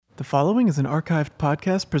The following is an archived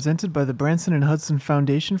podcast presented by the Branson and Hudson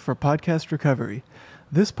Foundation for Podcast Recovery.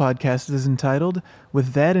 This podcast is entitled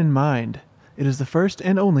With That in Mind. It is the first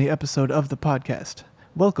and only episode of the podcast.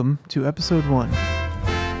 Welcome to episode 1.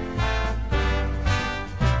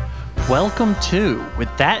 Welcome to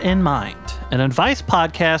With That in Mind, an advice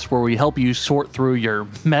podcast where we help you sort through your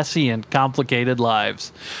messy and complicated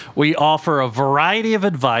lives. We offer a variety of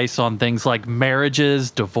advice on things like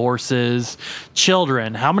marriages, divorces,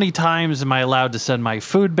 children. How many times am I allowed to send my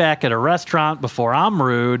food back at a restaurant before I'm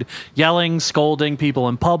rude? Yelling, scolding people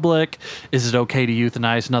in public. Is it okay to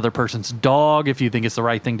euthanize another person's dog if you think it's the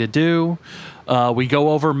right thing to do? We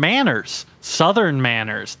go over manners, Southern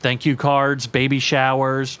manners, thank you cards, baby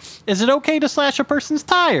showers. Is it okay to slash a person's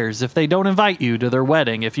tires if they don't invite you to their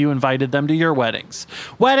wedding if you invited them to your weddings?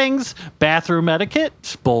 Weddings, bathroom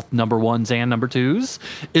etiquette, both number ones and number twos.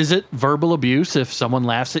 Is it verbal abuse if someone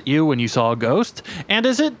laughs at you when you saw a ghost? And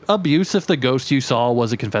is it abuse if the ghost you saw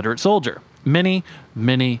was a Confederate soldier? Many,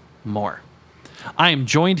 many more. I am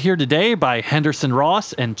joined here today by Henderson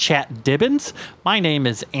Ross and Chat Dibbins. My name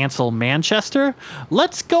is Ansel Manchester.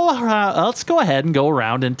 Let's go ahead and go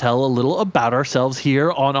around and tell a little about ourselves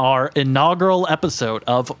here on our inaugural episode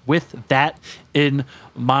of With That in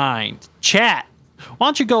Mind. Chat, why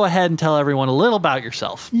don't you go ahead and tell everyone a little about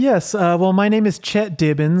yourself? Yes, my name is Chet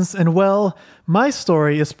Dibbins, and my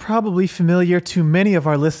story is probably familiar to many of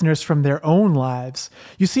our listeners from their own lives.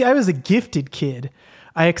 You see, I was a gifted kid.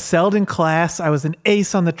 I excelled in class, I was an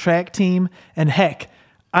ace on the track team, and heck,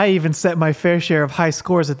 I even set my fair share of high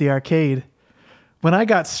scores at the arcade. When I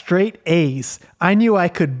got straight A's, I knew I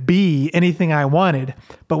could be anything I wanted.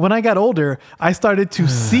 But when I got older, I started to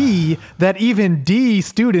see that even D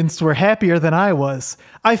students were happier than I was.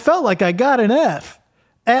 I felt like I got an F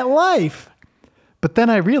at life. But then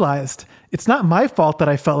I realized it's not my fault that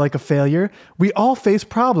I felt like a failure. We all face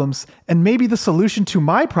problems, and maybe the solution to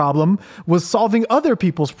my problem was solving other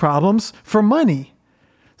people's problems for money.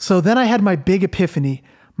 So then I had my big epiphany.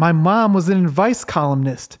 My mom was an advice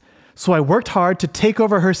columnist, so I worked hard to take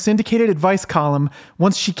over her syndicated advice column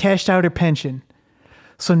once she cashed out her pension.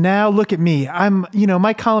 So now look at me.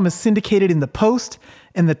 My column is syndicated in the Post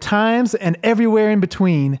and the Times and everywhere in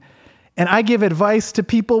between. And I give advice to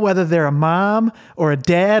people, whether they're a mom or a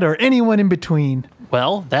dad or anyone in between.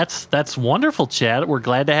 Well, that's wonderful, Chad. We're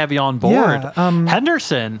glad to have you on board. Yeah,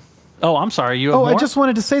 Henderson. Oh, I'm sorry. You have more? I just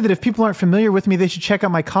wanted to say that if people aren't familiar with me, they should check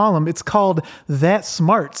out my column. It's called That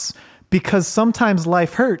Smarts, because sometimes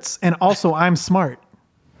life hurts, and also I'm smart.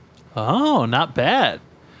 Oh, not bad.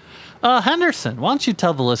 Henderson, why don't you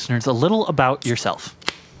tell the listeners a little about yourself?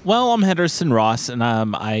 Well, I'm Henderson Ross, and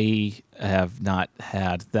I have not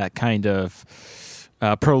had that kind of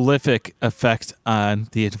prolific effect on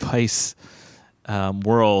the advice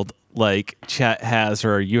world like Chat has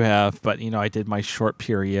or you have. But, I did my short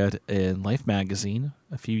period in Life magazine,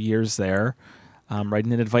 a few years there,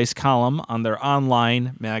 writing an advice column on their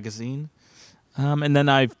online magazine. And then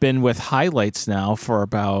I've been with Highlights now for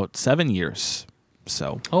about 7 years.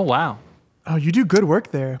 So. Oh, wow. Oh, you do good work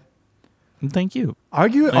there. Thank you.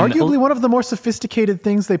 Arguably one of the more sophisticated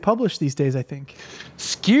things they publish these days, I think.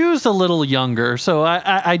 Skew's a little younger, so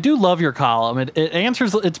I do love your column. It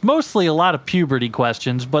answers, it's mostly a lot of puberty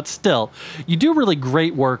questions, but still, you do really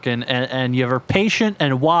great work, and you are patient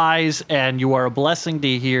and wise, and you are a blessing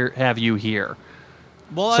to have you here.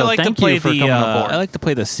 Well, so I like to thank play you for coming aboard. I like to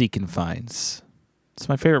play the seek and finds. It's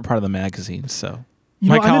my favorite part of the magazine. So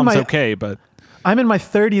my column's okay, but. I'm in my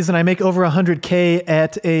 30s and I make over $100K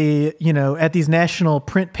at these national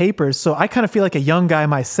print papers. So I kind of feel like a young guy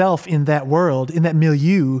myself in that world, in that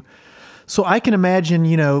milieu. So I can imagine,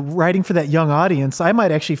 writing for that young audience, I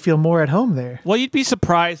might actually feel more at home there. Well, you'd be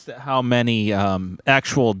surprised at how many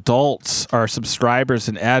actual adults are subscribers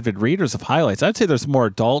and avid readers of Highlights. I'd say there's more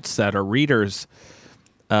adults that are readers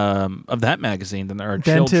of that magazine than there are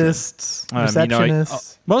dentists,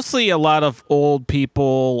 receptionists. Mostly a lot of old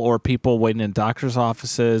people or people waiting in doctor's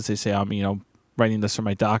offices. They say, I'm, writing this from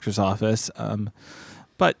my doctor's office.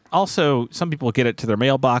 But also some people get it to their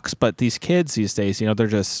mailbox. But these kids these days, they're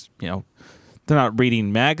just, they're not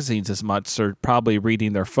reading magazines as much. They're probably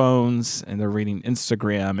reading their phones and they're reading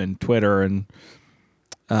Instagram and Twitter and,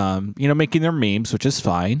 making their memes, which is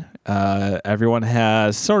fine. Everyone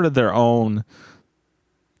has sort of their own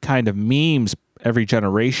kind of memes every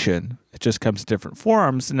generation. It just comes in different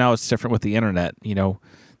forms, and now it's different with the internet.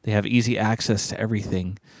 They have easy access to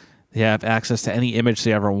everything. They have access to any image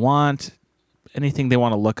they ever want. Anything they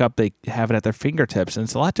want to look up, they have it at their fingertips, and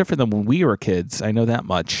it's a lot different than when we were kids. I know that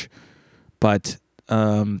much. But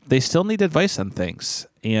they still need advice on things,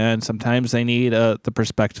 and sometimes they need the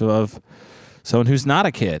perspective of someone who's not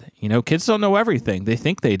a kid. Kids don't know everything. They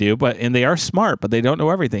think they do, and they are smart, but they don't know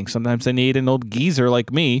everything. Sometimes they need an old geezer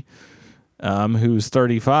like me, who's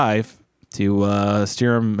 35, to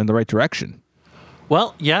steer them in the right direction.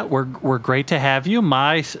 Well, yeah, we're great to have you.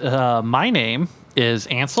 My name is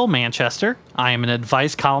Ansel Manchester. I am an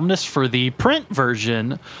advice columnist for the print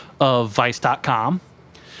version of Vice.com.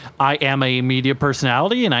 I am a media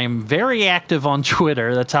personality, and I am very active on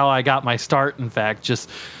Twitter. That's how I got my start, in fact, just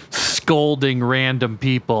scolding random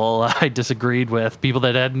people I disagreed with, people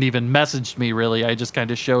that hadn't even messaged me, really. I just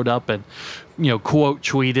kind of showed up and, quote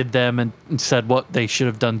tweeted them and said what they should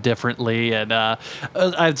have done differently. And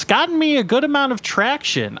it's gotten me a good amount of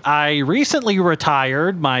traction. I recently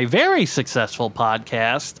retired my very successful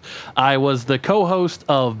podcast. I was the co-host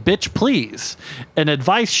of Bitch Please, an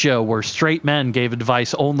advice show where straight men gave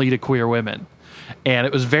advice only to queer women. And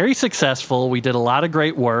it was very successful. We did a lot of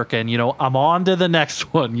great work, and, I'm on to the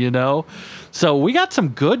next one, So we got some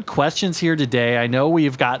good questions here today. I know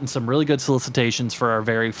we've gotten some really good solicitations for our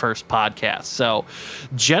very first podcast. So,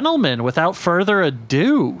 gentlemen, without further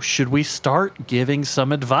ado, should we start giving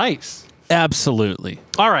some advice? Absolutely.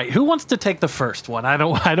 All right, who wants to take the first one? I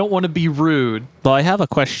don't want to be rude. Well, I have a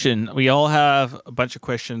question. We all have a bunch of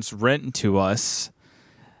questions written to us.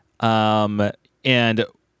 And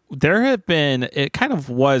there have been, we kind of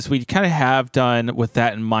have done with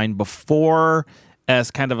that in mind before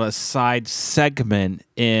as kind of a side segment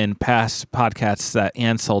in past podcasts that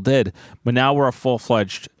Ansel did, but now we're a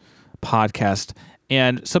full-fledged podcast.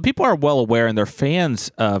 And so people are well aware and they're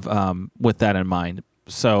fans of, with that in mind.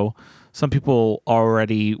 So some people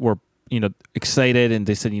already were, excited and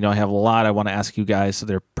they said, I have a lot I want to ask you guys. So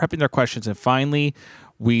they're prepping their questions. And finally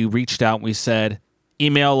we reached out and we said,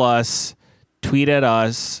 email us, tweet at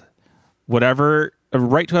us, whatever,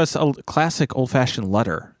 write to us a classic old-fashioned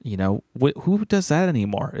letter. Who does that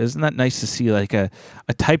anymore? Isn't that nice to see, like a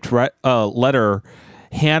typed letter,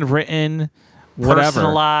 handwritten, whatever,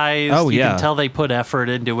 personalized? Oh, you yeah. can tell they put effort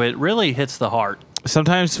into it. Really hits the heart.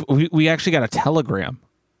 Sometimes we actually got a telegram,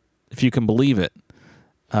 if you can believe it.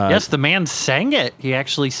 Yes, the man sang it. He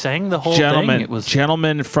actually sang the whole thing. It was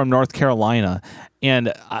gentleman from North Carolina,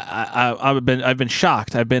 and I've been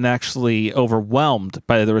shocked. I've been actually overwhelmed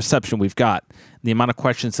by the reception we've got, the amount of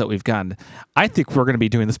questions that we've gotten. I think we're going to be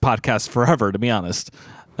doing this podcast forever, to be honest.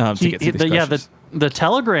 The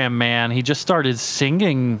Telegram man, he just started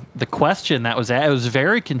singing the question that was it was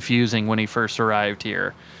very confusing when he first arrived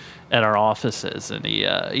here at our offices, and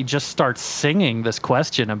he just starts singing this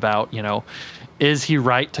question about, is he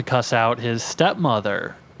right to cuss out his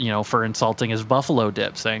stepmother, for insulting his buffalo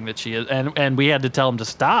dip, saying that she is, and we had to tell him to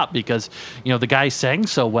stop because, the guy sang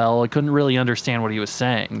so well, I couldn't really understand what he was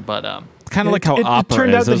saying, but kind of like how opera it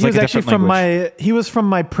turned out that he was actually from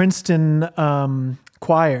my Princeton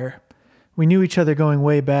choir. We knew each other going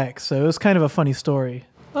way back, so it was kind of a funny story.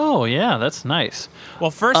 Oh yeah, that's nice. Well,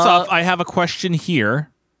 first off, I have a question here,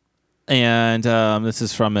 and this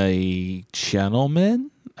is from a gentleman,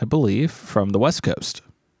 I believe, from the West Coast.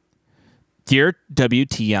 Dear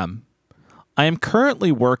WTM, I am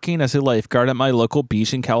currently working as a lifeguard at my local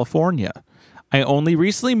beach in California. I only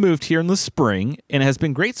recently moved here in the spring, and it has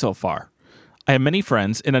been great so far. I have many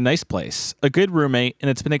friends in a nice place, a good roommate, and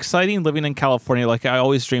it's been exciting living in California like I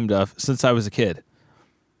always dreamed of since I was a kid.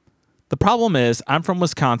 The problem is, I'm from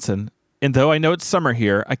Wisconsin, and though I know it's summer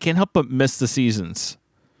here, I can't help but miss the seasons.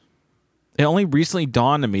 It only recently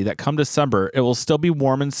dawned on me that come December, it will still be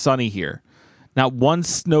warm and sunny here. Not one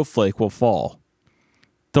snowflake will fall.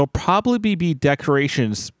 There'll probably be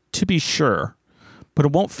decorations, to be sure, but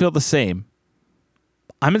it won't feel the same.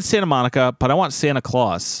 I'm in Santa Monica, but I want Santa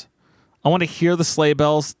Claus. I want to hear the sleigh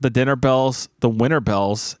bells, the dinner bells, the winter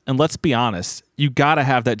bells, and let's be honest, you gotta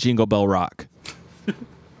have that Jingle Bell Rock.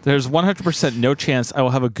 There's 100% no chance I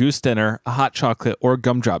will have a goose dinner, a hot chocolate, or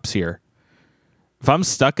gumdrops here. If I'm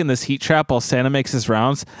stuck in this heat trap while Santa makes his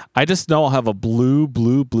rounds, I just know I'll have a blue,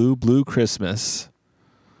 blue, blue, blue Christmas.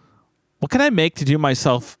 What can I do to make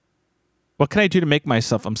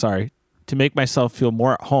myself feel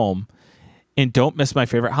more at home and don't miss my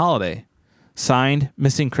favorite holiday? Signed,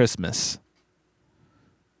 Missing Christmas.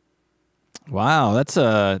 Wow, that's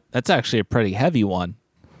actually a pretty heavy one.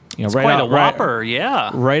 It's quite a whopper,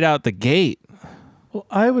 yeah. Right out the gate. Well,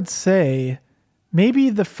 I would say maybe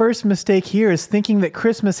the first mistake here is thinking that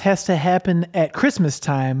Christmas has to happen at Christmas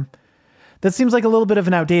time. That seems like a little bit of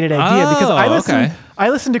an outdated idea because I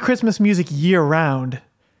listen to Christmas music year round.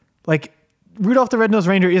 Like, Rudolph the Red-Nosed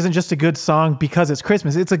Reindeer isn't just a good song because it's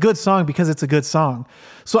Christmas. It's a good song because it's a good song.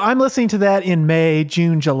 So I'm listening to that in May,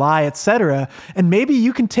 June, July, etc. And maybe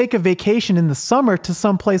you can take a vacation in the summer to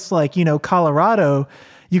someplace like, Colorado,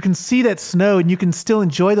 you can see that snow and you can still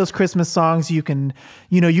enjoy those Christmas songs. You can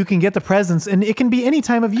get the presents, and it can be any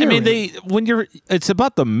time of year. I mean, it's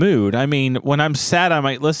about the mood. I mean, when I'm sad, I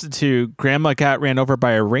might listen to Grandma Got Ran Over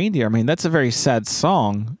by a Reindeer. I mean, that's a very sad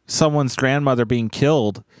song. Someone's grandmother being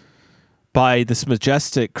killed by this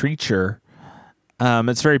majestic creature.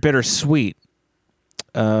 It's very bittersweet.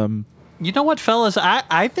 You know what, fellas?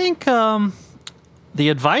 I think the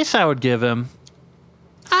advice I would give him,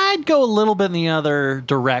 I'd go a little bit in the other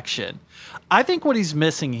direction. I think what he's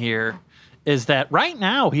missing here is that right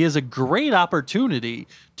now he has a great opportunity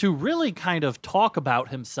to really kind of talk about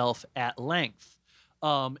himself at length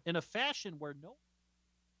in a fashion where no